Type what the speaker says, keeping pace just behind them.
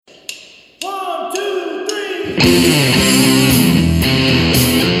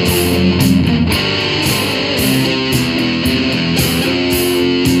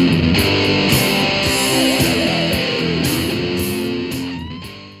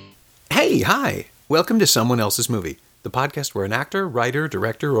Hi! Welcome to Someone Else's Movie, the podcast where an actor, writer,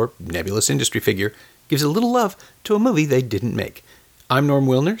 director, or nebulous industry figure gives a little love to a movie they didn't make. I'm Norm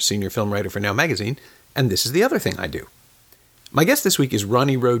Wilner, senior film writer for Now Magazine, and this is the other thing I do. My guest this week is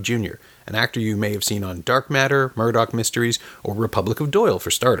Ronnie Rowe Jr., an actor you may have seen on Dark Matter, Murdoch Mysteries, or Republic of Doyle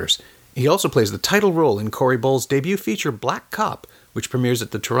for starters. He also plays the title role in Corey Bull's debut feature Black Cop, which premieres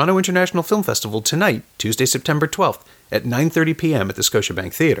at the Toronto International Film Festival tonight, Tuesday, September 12th, at 9:30 p.m. at the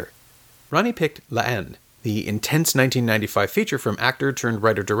Scotiabank Theatre. Ronnie picked La Haine, the intense 1995 feature from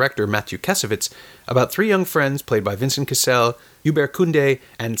actor-turned-writer-director Matthew Kassovitz about three young friends played by Vincent Cassel, Hubert Koundé,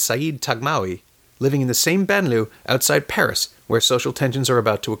 and Saïd Taghmaoui, living in the same banlieue outside Paris, where social tensions are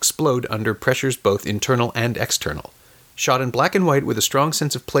about to explode under pressures both internal and external. Shot in black and white with a strong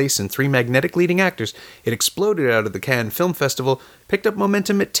sense of place and three magnetic leading actors, it exploded out of the Cannes Film Festival, picked up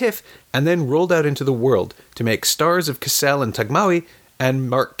momentum at TIFF, and then rolled out into the world to make stars of Cassel and Taghmaoui and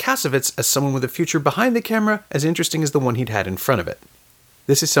Mark Kassovitz as someone with a future behind the camera as interesting as the one he'd had in front of it.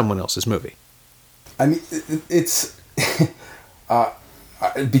 This is Someone Else's Movie. I mean, it's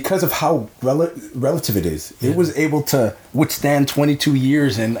because of how relative it is. It was able to withstand 22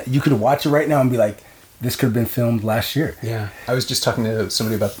 years, and you could watch it right now and be like, this could have been filmed last year. Yeah. I was just talking to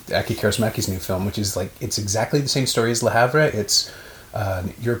somebody about Aki Kaurismäki's new film, which is like, it's exactly the same story as Le Havre. It's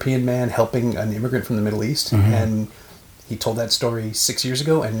an European man helping an immigrant from the Middle East, and he told that story 6 years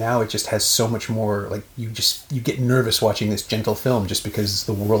ago, and now it just has so much more, like, you get nervous watching this gentle film just because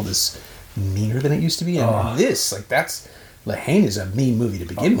the world is meaner than it used to be. And this, like, La Haine is a mean movie to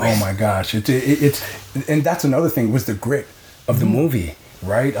begin with. Oh my gosh. It's and that's another thing, was the grit of the movie,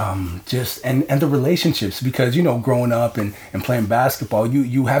 right? And the relationships, because, you know, growing up and playing basketball,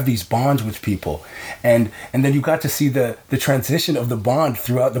 you have these bonds with people, and then you got to see the transition of the bond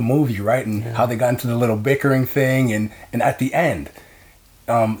throughout the movie, right? And how they got into the little bickering thing, and at the end,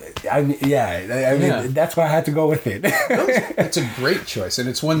 I mean, that's why I had to go with it. It's a great choice, and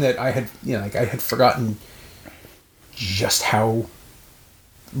it's one that I had forgotten just how.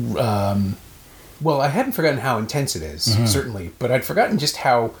 Well, I hadn't forgotten how intense it is, certainly, but I'd forgotten just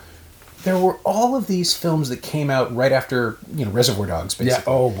how there were all of these films that came out right after, Reservoir Dogs,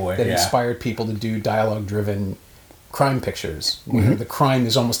 basically. Yeah, oh boy, that inspired people to do dialogue-driven crime pictures, where the crime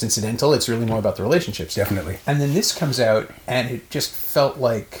is almost incidental. It's really more about the relationships. Definitely. And then this comes out, and it just felt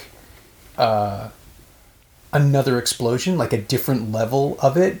like another explosion, like a different level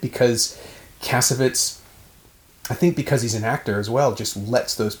of it, because Kassovitz, I think because he's an actor as well, just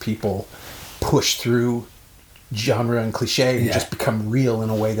lets those people push through genre and cliche and just become real in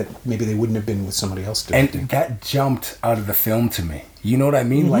a way that maybe they wouldn't have been with somebody else doing. And that jumped out of the film to me. You know what I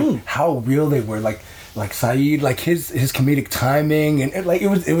mean? Like how real they were. Like Saeed, like his comedic timing, and like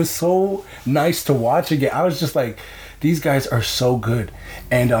it was so nice to watch again. I was just like, these guys are so good.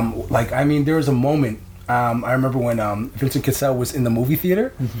 And there was a moment. I remember when Vincent Cassel was in the movie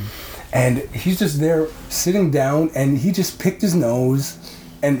theater, and he's just there sitting down, and he just picked his nose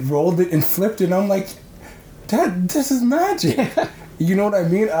and rolled it and flipped it. And I'm like, Dad, this is magic. You know what I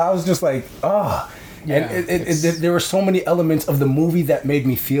mean? I was just like, oh. Yeah, and there were so many elements of the movie that made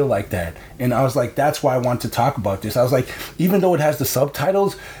me feel like that. And I was like, that's why I want to talk about this. I was like, even though it has the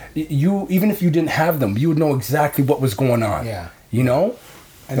subtitles, even if you didn't have them, you would know exactly what was going on. Yeah. You know?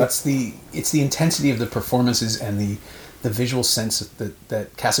 And it's the intensity of the performances and the visual sense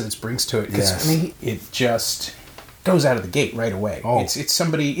that Kassovitz brings to it. Because, I mean, it just goes out of the gate right away. Oh.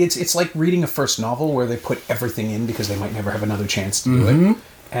 It's like reading a first novel where they put everything in because they might never have another chance to do it.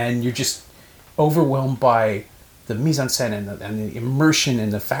 And you're just overwhelmed by the mise-en-scène and the immersion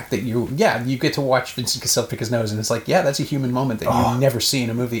and the fact that you get to watch Vincent Cassel pick his nose, and it's like, that's a human moment that you never see in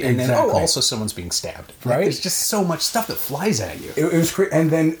a movie. And then, also someone's being stabbed. Right. Like, there's just so much stuff that flies at you. It was great.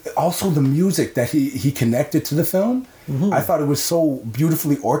 And then also the music that he connected to the film. I thought it was so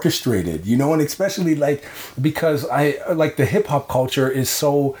beautifully orchestrated, and especially because I like the hip hop culture is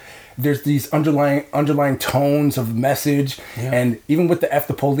so, there's these underlying tones of message, and even with the F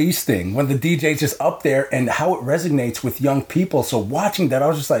the police thing, when the DJ's just up there and how it resonates with young people. So watching that, I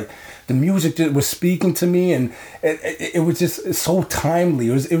was just like, the music was speaking to me, and it was just so timely.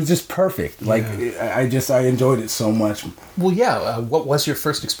 It was just perfect. Like I enjoyed it so much. Well, what was your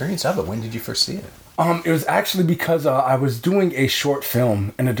first experience of it? When did you first see it? It was actually because I was doing a short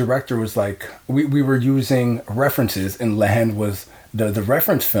film, and the director was like, we were using references, and La Haine was the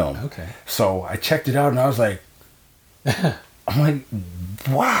reference film. Okay. So I checked it out, and I was like, I'm like,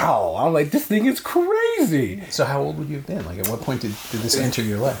 wow. I'm like, this thing is crazy. So how old would you have been? Like, at what point did this enter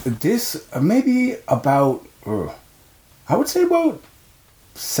your life? This, maybe about, I would say about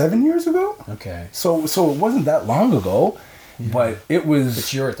 7 years ago. Okay. So it wasn't that long ago, but it was...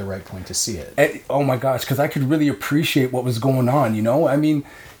 But you're at the right point to see it. Oh my gosh, because I could really appreciate what was going on, you know? I mean,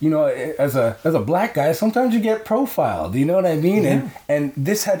 you know, as a black guy, sometimes you get profiled, you know what I mean? Yeah. And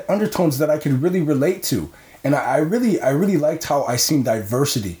this had undertones that I could really relate to. And I really liked how I seen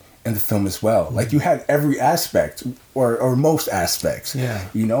diversity in the film as well. Mm-hmm. Like, you had every aspect, or most aspects,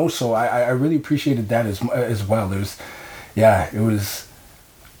 you know? So I really appreciated that as well. It was, it was...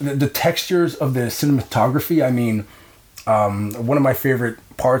 The textures of the cinematography, I mean... one of my favorite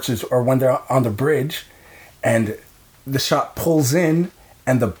parts is when they're on the bridge and the shot pulls in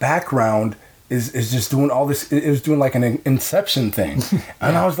and the background is just doing all this. It was doing like an Inception thing.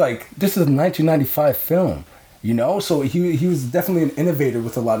 And I was like, this is a 1995 film, you know? So he was definitely an innovator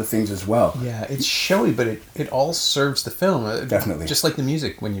with a lot of things as well. Yeah, it's showy, but it all serves the film. Definitely. Just like the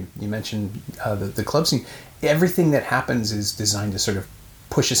music, when you mentioned the club scene, everything that happens is designed to sort of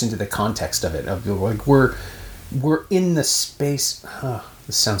push us into the context of it. Of like, we're in the space.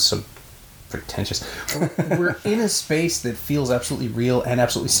 This sounds so pretentious. We're in a space that feels absolutely real and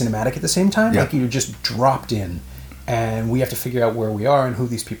absolutely cinematic at the same time. Yeah. Like, you're just dropped in, and we have to figure out where we are and who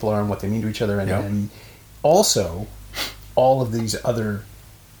these people are and what they mean to each other. And also, all of these other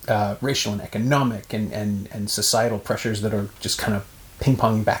racial and economic and societal pressures that are just kind of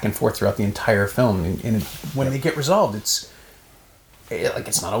ping-ponging back and forth throughout the entire film. And when they get resolved, it's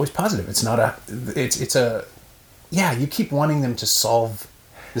not always positive. It's a you keep wanting them to solve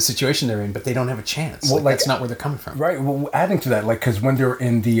the situation they're in, but they don't have a chance. Well, that's not where they're coming from. Right. Well, adding to that, like, because when they're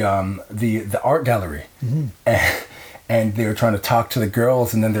in the art gallery, and they were trying to talk to the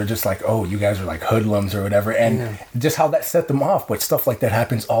girls, and then they're just like, "Oh, you guys are like hoodlums or whatever," and just how that set them off. But stuff like that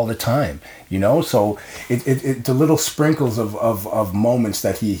happens all the time, you know. So it the little sprinkles of moments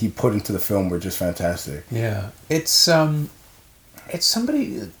that he put into the film were just fantastic. Yeah, it's somebody.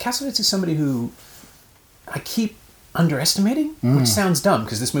 Cassavetes is somebody who I keep underestimating, which sounds dumb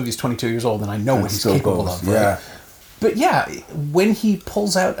because this movie is 22 years old and I know what he's capable of. Right? Yeah. But when he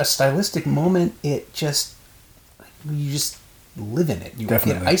pulls out a stylistic moment, you just live in it. It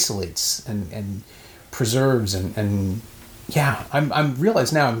isolates and preserves and I'm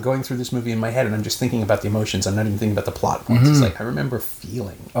realized now I'm going through this movie in my head and I'm just thinking about the emotions. I'm not even thinking about the plot points. It's like I remember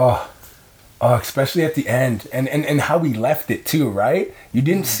feeling. Oh, especially at the end and how we left it too, right? You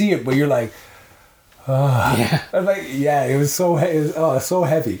didn't see it, but you're like, it was so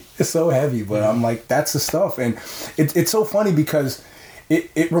heavy. It's so heavy, but I'm like, that's the stuff, and it's so funny because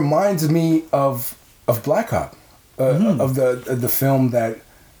it reminds me of Black Hawk, of the film that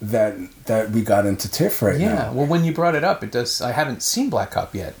we got into TIFF right now. Yeah, well, when you brought it up, it does. I haven't seen Black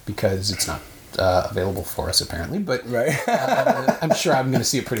Hawk yet because it's not available for us apparently, but I'm sure I'm going to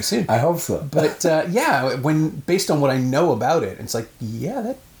see it pretty soon. I hope so. But when based on what I know about it, it's like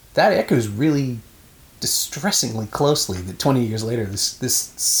that echoes really distressingly closely that 20 years later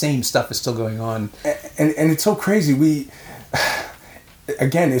this same stuff is still going on, and it's so crazy. We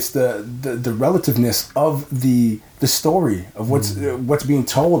again, it's the relativeness of the story of what's being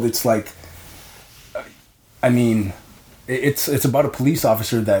told. It's like, I mean, it's about a police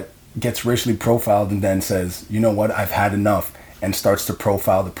officer that gets racially profiled and then says, you know what, I've had enough, and starts to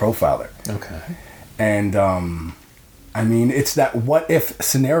profile the profiler. Okay. And I mean, it's that what if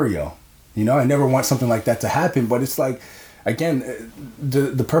scenario. You know, I never want something like that to happen, but it's like, again,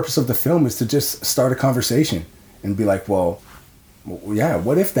 the purpose of the film is to just start a conversation and be like, well,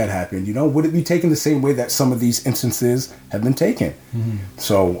 what if that happened? You know, would it be taken the same way that some of these instances have been taken?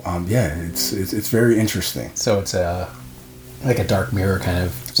 So, it's very interesting. So it's like a Dark Mirror kind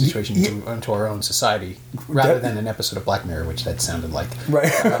of situation into our own society, rather than an episode of Black Mirror, which that sounded like.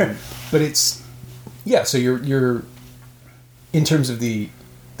 Right. But it's, so you're in terms of the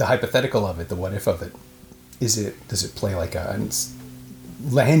hypothetical of it, the what if of it, does it play like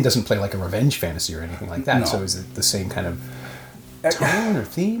Lahane doesn't play like a revenge fantasy or anything like that. No. So is it the same kind of tone or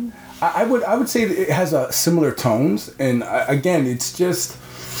theme? I would say that it has a similar tones, and again, it's just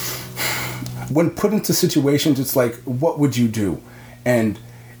when put into situations, it's like, what would you do? And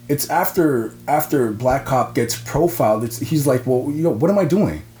it's after Black Cop gets profiled, he's like, well, you know, what am I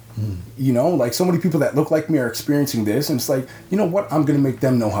doing? You know, like, so many people that look like me are experiencing this, and it's like, you know what, I'm gonna make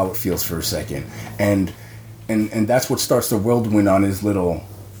them know how it feels for a second, and that's what starts the whirlwind on his little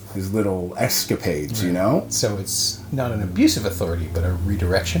escapades, right. You know. So it's not an abuse of authority, but a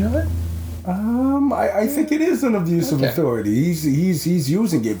redirection of it. I think it is an abuse of authority. He's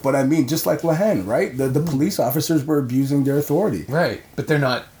using it, but I mean, just like Lehen, right? The police officers were abusing their authority, right? But they're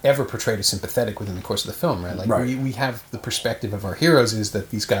not ever portrayed as sympathetic within the course of the film, right? Like we have the perspective of our heroes is that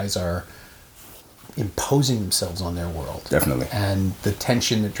these guys are imposing themselves on their world, definitely, and the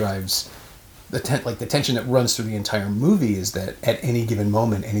tension that drives the tension that runs through the entire movie is that at any given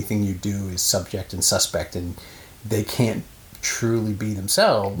moment, anything you do is subject and suspect, and they can't truly be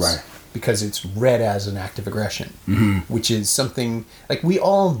themselves, right? Because it's read as an act of aggression, which is something like we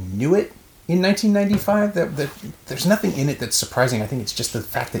all knew it in 1995. That there's nothing in it that's surprising. I think it's just the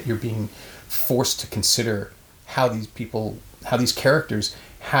fact that you're being forced to consider how these characters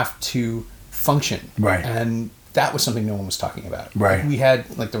have to function, right? And that was something no one was talking about, right? We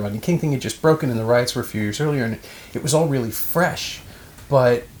had like the Rodney King thing had just broken, and the riots were a few years earlier, and it was all really fresh,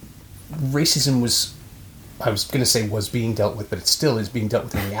 but racism was. I was going to say was being dealt with, but it still is being dealt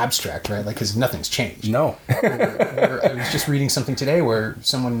with in the abstract, right? Like, because nothing's changed. No. I was just reading something today where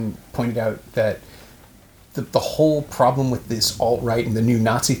someone pointed out that the whole problem with this alt-right and the new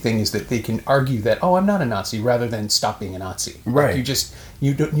Nazi thing is that they can argue that, oh, I'm not a Nazi, rather than stop being a Nazi. Right. Like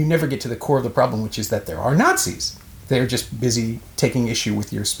you never get to the core of the problem, which is that there are Nazis. They're just busy taking issue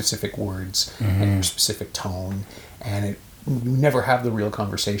with your specific words and your specific tone, and you never have the real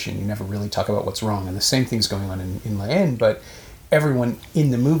conversation. You never really talk about what's wrong. And the same thing's going on in La Haine, but everyone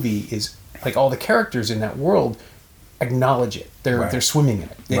in the movie is, like all the characters in that world, acknowledge it. They're swimming in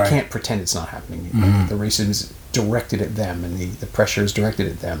it. They can't pretend it's not happening. The racism is directed at them, and the pressure is directed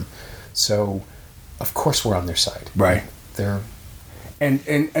at them. So, of course we're on their side. Right. They're...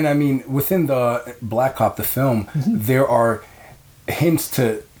 And I mean, within the Black Cop, the film, there are hints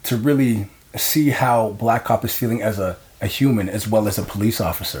to really see how Black Cop is feeling as a human as well as a police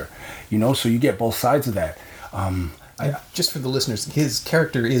officer, so you get both sides of that. Just for the listeners, his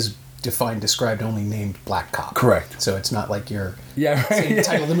character is described, only named Black Cop. Correct. So it's not like you're saying the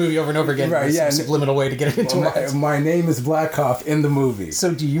title of the movie over and over again. Right, a subliminal way to get it into my name is Black Cop in the movie.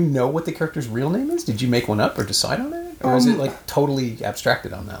 So do you know what the character's real name is? Did you make one up or decide on it? Or is it like totally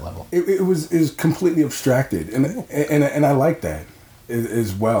abstracted on that level? It was completely abstracted, and I like that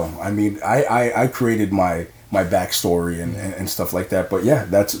as well. I mean, I created my backstory and stuff like that. But yeah,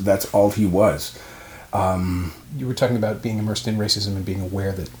 that's all he was. You were talking about being immersed in racism and being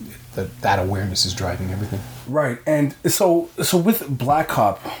aware that awareness is driving everything. Right, and so with Black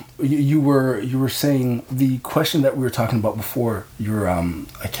Cop, you were saying the question that we were talking about before.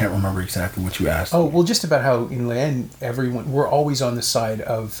 I can't remember exactly what you asked. Oh, well, just about how in the end, we're always on the side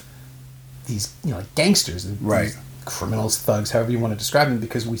of these, like gangsters, right? These criminals, thugs, however you want to describe them,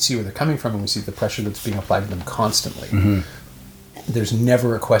 because we see where they're coming from and we see the pressure that's being applied to them constantly. There's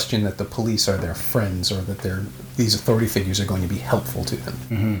never a question that the police are their friends or that these authority figures are going to be helpful to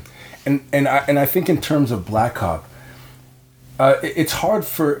them. And I think in terms of Black Cop, it's hard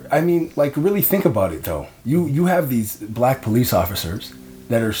really think about it though. You have these black police officers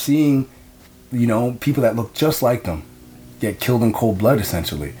that are seeing, people that look just like them get killed in cold blood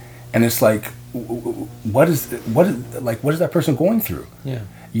essentially, and it's like, what is that person going through? Yeah.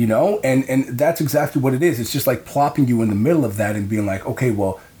 And that's exactly what it is. It's just like plopping you in the middle of that and being like, okay,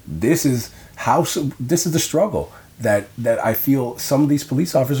 well, this is the struggle that I feel some of these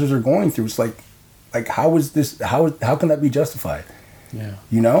police officers are going through. It's like how is this? How can that be justified? Yeah.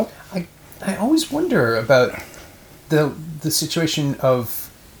 I always wonder about the situation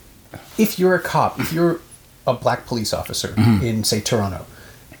of if you're a cop, if you're a black police officer in, say, Toronto.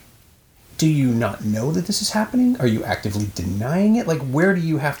 Do you not know that this is happening? Are you actively denying it? Like, where do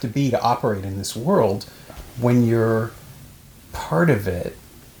you have to be to operate in this world when you're part of it?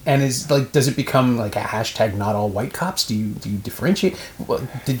 And does it become like a hashtag not all white cops? Do you differentiate? Well,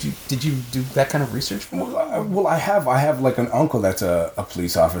 did you do that kind of research? Well, I have like an uncle that's a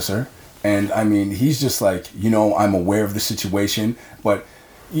police officer, and I mean he's just like, I'm aware of the situation, but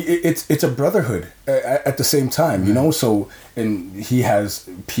it's a brotherhood at the same time, So, and he has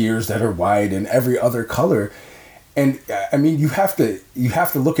peers that are white and every other color, and I mean you have to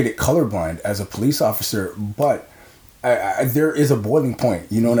look at it colorblind as a police officer, but there is a boiling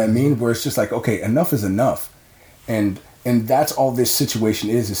point, you know what I mean, where it's just like, okay, enough is enough, and that's all this situation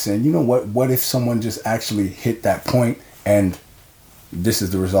is saying, you know what if someone just actually hit that point and this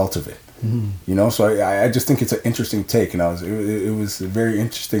is the result of it. So I just think it's an interesting take, and it was very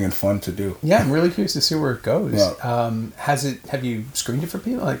interesting and fun to do. Yeah, I'm really curious to see where it goes. Yeah. Have you screened it for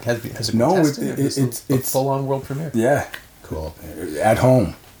people? Like, has it been no, tested? It's a full-on world premiere. Yeah, cool. At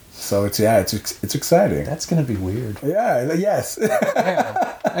home, so it's exciting. That's gonna be weird. Yeah. Yes.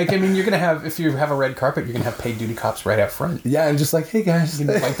 Yeah. Like, I mean, you're gonna have, if you have a red carpet, you're gonna have paid duty cops right out front. Yeah, and just like, hey guys, You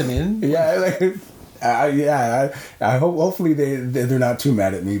can invite them in. Yeah, like, I hope hopefully they're not too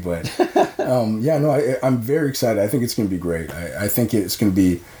mad at me, but I'm very excited. I think it's gonna be great. I think it's gonna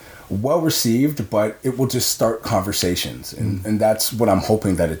be well received, but it will just start conversations, and that's what I'm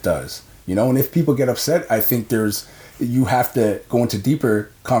hoping that it does. You know, and if people get upset, I think you have to go into deeper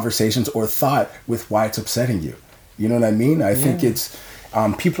conversations or thought with why it's upsetting you. You know what I mean? I think it's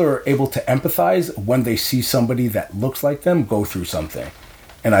people are able to empathize when they see somebody that looks like them go through something,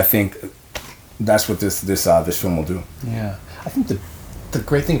 and I think that's what this film will do. Yeah, I think the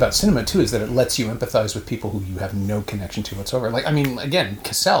great thing about cinema too is that it lets you empathize with people who you have no connection to whatsoever. Like, I mean, again,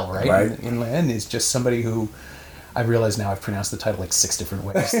 Cassell, right? In La Haine is just somebody who I realize now I've pronounced the title like 6 different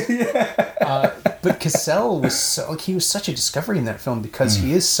ways. But Cassell was such a discovery in that film because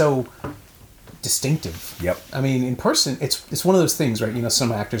he is so distinctive. Yep. I mean, in person, it's one of those things, right? You know,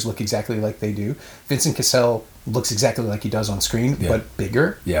 some actors look exactly like they do. Vincent Cassell looks exactly like he does on screen, but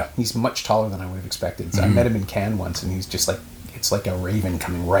bigger. Yeah. He's much taller than I would have expected. So I met him in Cannes once, and he's just like, it's like a raven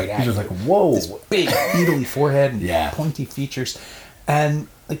coming right at you. He's just like, whoa. This big, beetly forehead and pointy features. And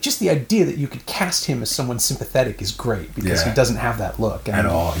like just the idea that you could cast him as someone sympathetic is great because he doesn't have that look. And at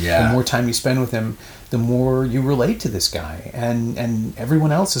all, the more time you spend with him, the more you relate to this guy and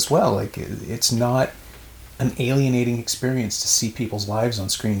everyone else as well. Like, it's not an alienating experience to see people's lives on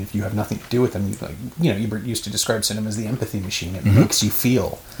screen if you have nothing to do with them. You used to describe cinema as the empathy machine. It makes you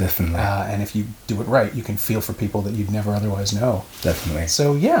feel. Definitely. And if you do it right, you can feel for people that you'd never otherwise know. Definitely.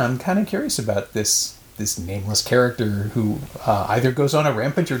 So yeah, I'm kind of curious about this nameless character who either goes on a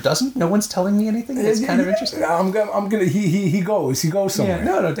rampage or doesn't. No one's telling me anything. It's kind of interesting. I'm gonna. He goes somewhere. Yeah,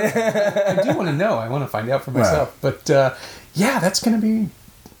 no. I do want to know. I want to find out for myself. Right. But that's gonna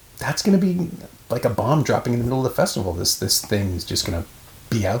be like a bomb dropping in the middle of the festival. This thing is just gonna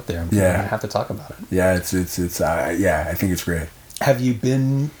be out there, and we're gonna have to talk about it. Yeah, it's I think it's great. Have you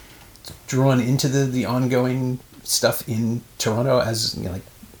been drawn into the ongoing stuff in Toronto as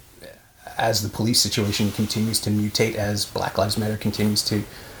as the police situation continues to mutate, as Black Lives Matter continues to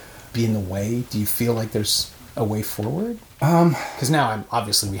be in the way? Do you feel like there's a way forward? Because now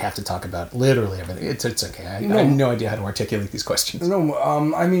obviously we have to talk about literally everything. It's okay. I have no idea how to articulate these questions. No,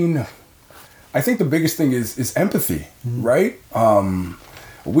 I mean, I think the biggest thing is empathy, right?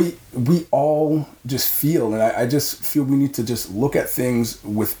 We all just feel, and I just feel we need to just look at things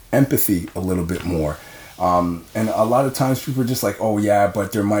with empathy a little bit more. And a lot of times people are just like, oh yeah,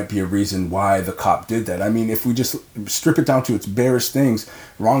 but there might be a reason why the cop did that. I mean, if we just strip it down to its barest things,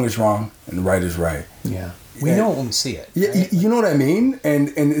 wrong is wrong and right is right. Yeah. We know it when we see it. Yeah. Right? You know what I mean? And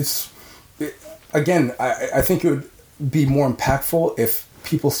again, I think it would be more impactful if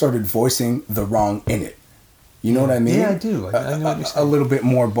people started voicing the wrong in it. You know what I mean? Yeah, I do. I know what you're saying. A little bit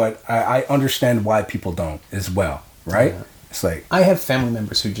more, but I understand why people don't as well, right? Yeah. It's like, I have family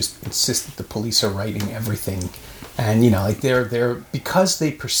members who just insist that the police are writing everything, and they're because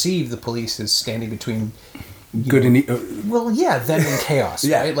they perceive the police as standing between good and evil. Them and chaos,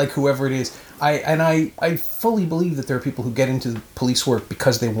 right? Like whoever it is. I fully believe that there are people who get into police work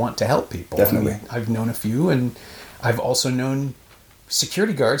because they want to help people. Definitely. I've known a few, and I've also known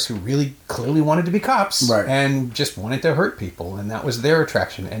security guards who really clearly wanted to be cops and just wanted to hurt people, and that was their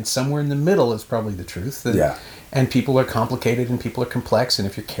attraction. And somewhere in the middle is probably the truth. And people are complicated and people are complex, and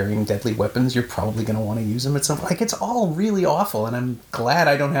if you're carrying deadly weapons, you're probably going to want to use them at some point. Like, it's all really awful, and I'm glad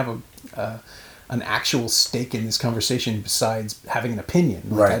I don't have an actual stake in this conversation besides having an opinion.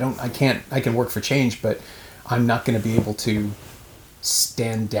 Like, I can work for change, but I'm not going to be able to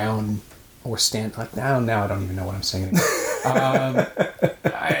stand down or stand like now I don't even know what I'm saying anymore.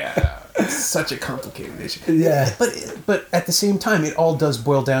 It's such a complicated issue. Yeah. But at the same time, it all does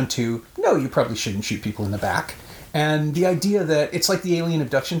boil down to, no, you probably shouldn't shoot people in the back. And the idea that it's like the alien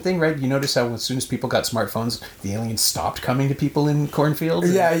abduction thing, right? You notice how as soon as people got smartphones, the aliens stopped coming to people in cornfields.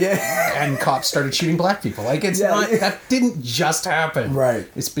 And cops started shooting black people. Like, that didn't just happen. Right.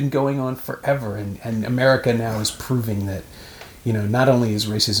 It's been going on forever. And America now is proving that, not only is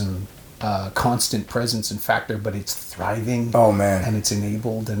racism constant presence and factor, but it's thriving. Oh man. And it's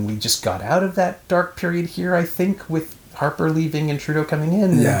enabled, and we just got out of that dark period here, I think, with Harper leaving and Trudeau coming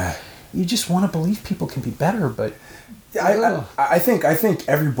in. Yeah. You just want to believe people can be better, but I think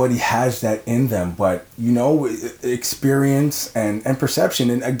everybody has that in them, but experience and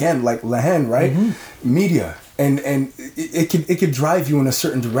perception, and again, like La Haine, right? Media, and it could drive you in a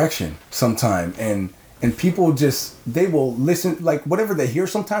certain direction sometime, and And people they will listen, like whatever they hear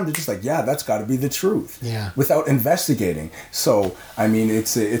sometimes, they're just like, yeah, that's got to be the truth. Yeah. Without investigating. So, I mean,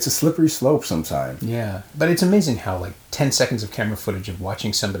 it's a slippery slope sometimes. Yeah. But it's amazing how, like, 10 seconds of camera footage of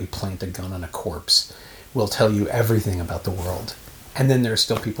watching somebody plant a gun on a corpse will tell you everything about the world. And then there are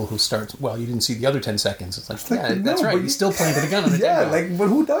still people who start, well, you didn't see the other 10 seconds. It's like, yeah, no, that's right. You still planted a gun on a yeah, dead guy. like, but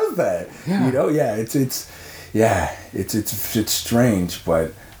who does that? Yeah. You know, yeah, it's strange,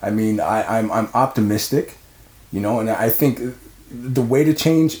 but I mean, I'm optimistic, you know, and I think the way to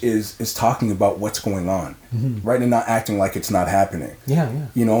change is talking about what's going on, right, and not acting like it's not happening. Yeah.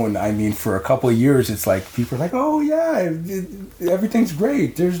 You know, and I mean, for a couple of years, it's like people are like, oh yeah, everything's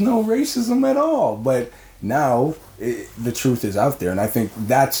great. There's no racism at all, but now the truth is out there, and I think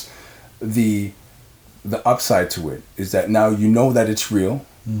that's the upside to it, is that now you know that it's real,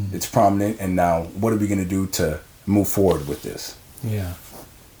 it's prominent, and now what are we going to do to move forward with this? Yeah.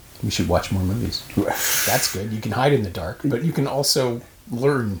 We should watch more movies. That's good. You can hide in the dark, but you can also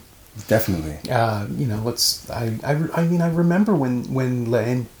learn. Definitely. You know, I mean, I remember when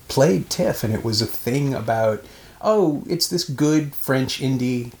Len played Tiff, and it was a thing about, oh, it's this good French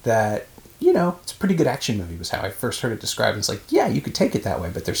indie that, you know, it's a pretty good action movie, was how I first heard it described. It's like, yeah, you could take it that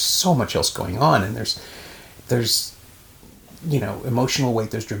way, but there's so much else going on, and there's you know, emotional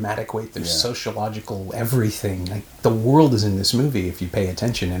weight, there's dramatic weight, there's sociological everything. Like, the world is in this movie if you pay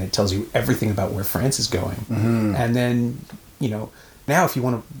attention, and it tells you everything about where France is going. And then, you know, now if you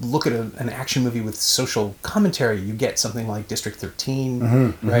want to look at an action movie with social commentary, you get something like District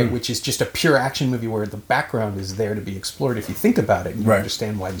 13, right? Which is just a pure action movie where the background is there to be explored if you think about it, and you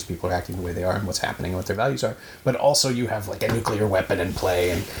understand why these people are acting the way they are and what's happening and what their values are. But also you have like a nuclear weapon in play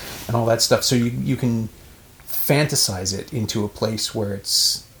and all that stuff. So you can fantasize it into a place where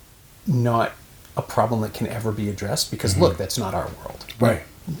it's not a problem that can ever be addressed, because look, that's not our world. Right.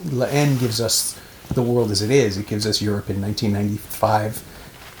 L'Haine gives us the world as it is. It gives us Europe in 1995,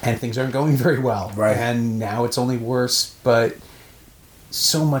 and things aren't going very well. Right. And now it's only worse, but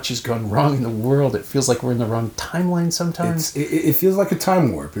so much has gone wrong in the world. It feels like we're in the wrong timeline sometimes. It feels like a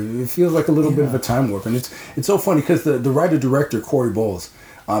time warp. It feels like a little bit of a time warp. And it's so funny because the writer-director, Corey Bowles,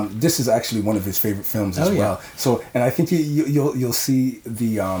 this is actually one of his favorite films as well. So, and I think you'll see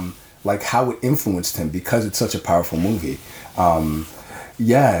the like how it influenced him, because it's such a powerful movie.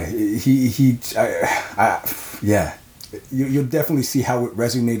 You'll definitely see how it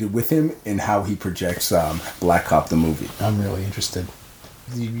resonated with him and how he projects Black Cop the movie. I'm really interested.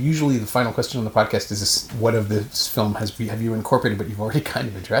 Usually the final question on the podcast is this: what of this film have you incorporated, but you've already kind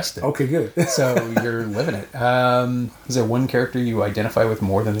of addressed it. Okay, good. So you're living it. Is there one character you identify with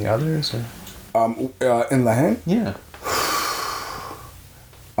more than the others? Or? In L'Haine? Yeah.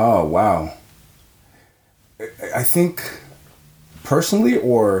 Oh, wow. I think personally,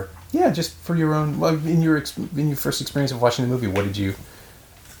 or... Yeah, just for your own... Well, in your first experience of watching the movie, what did you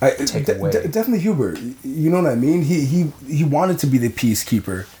take away? Definitely Hubert. You know what I mean? He wanted to be the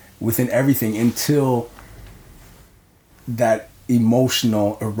peacekeeper within everything until that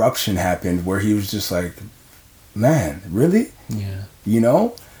emotional eruption happened where he was just like, man, really? Yeah. You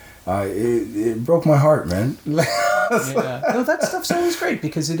know? It broke my heart, man. Yeah. No, that stuff's always great,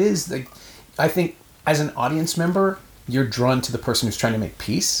 because it is like, I think as an audience member, you're drawn to the person who's trying to make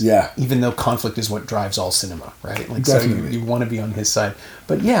peace. Yeah. Even though conflict is what drives all cinema, right? Like, definitely. So you want to be on his side.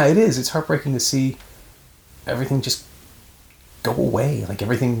 But yeah, it is. It's heartbreaking to see everything just go away, like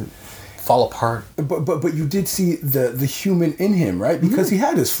everything fall apart. But you did see the human in him, right? Because he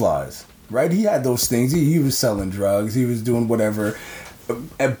had his flaws, right? He had those things. He was selling drugs. He was doing whatever.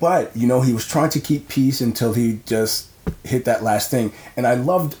 But, you know, he was trying to keep peace until he just hit that last thing. And I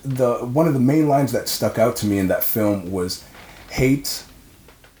loved one of the main lines that stuck out to me in that film was, hate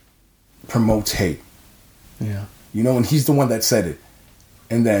promotes hate. Yeah. You know, and he's the one that said it.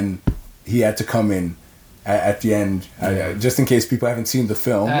 And then he had to come in at the end, just in case people haven't seen the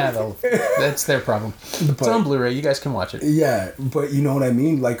film. That's their problem. It's on Blu-ray. You guys can watch it. Yeah, but you know what I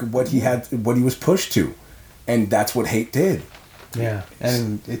mean? Like what he was pushed to. And that's what hate did. Yeah,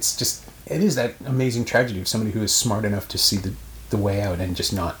 and it is that amazing tragedy of somebody who is smart enough to see the way out and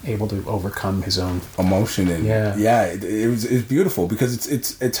just not able to overcome his own emotion. And it's beautiful, because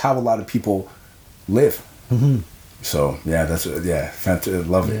it's how a lot of people live. So love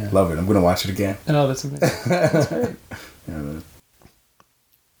it. I'm gonna watch it again. Oh, that's amazing. That's great.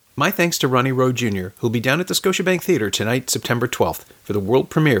 My thanks to Ronnie Rowe Jr., who'll be down at the Scotiabank Theatre tonight, September 12th, for the world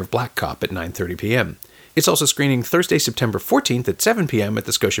premiere of Black Cop at 9:30 p.m. It's also screening Thursday, September 14th at 7 p.m. at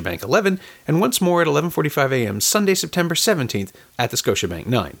the Scotiabank 11, and once more at 11:45 a.m. Sunday, September 17th at the Scotiabank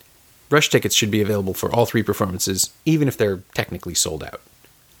 9. Rush tickets should be available for all three performances, even if they're technically sold out.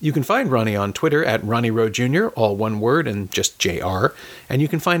 You can find Ronnie on Twitter at Ronnie Rowe Jr., all one word and just JR, and you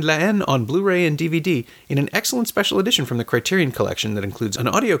can find La Haine on Blu-ray and DVD in an excellent special edition from the Criterion Collection that includes an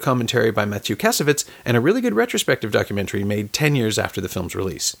audio commentary by Matthew Kasovitz and a really good retrospective documentary made 10 years after the film's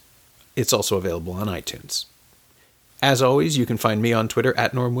release. It's also available on iTunes. As always, you can find me on Twitter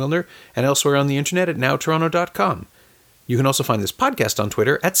at Norm Wilner and elsewhere on the internet at nowtoronto.com. You can also find this podcast on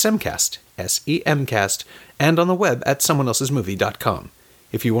Twitter at Semcast, S-E-M-Cast, and on the web at someoneelsesmovie.com.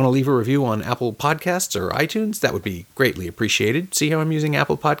 If you want to leave a review on Apple Podcasts or iTunes, that would be greatly appreciated. See how I'm using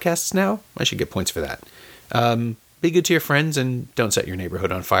Apple Podcasts now? I should get points for that. Be good to your friends and don't set your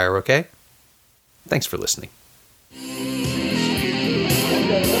neighborhood on fire, okay? Thanks for listening.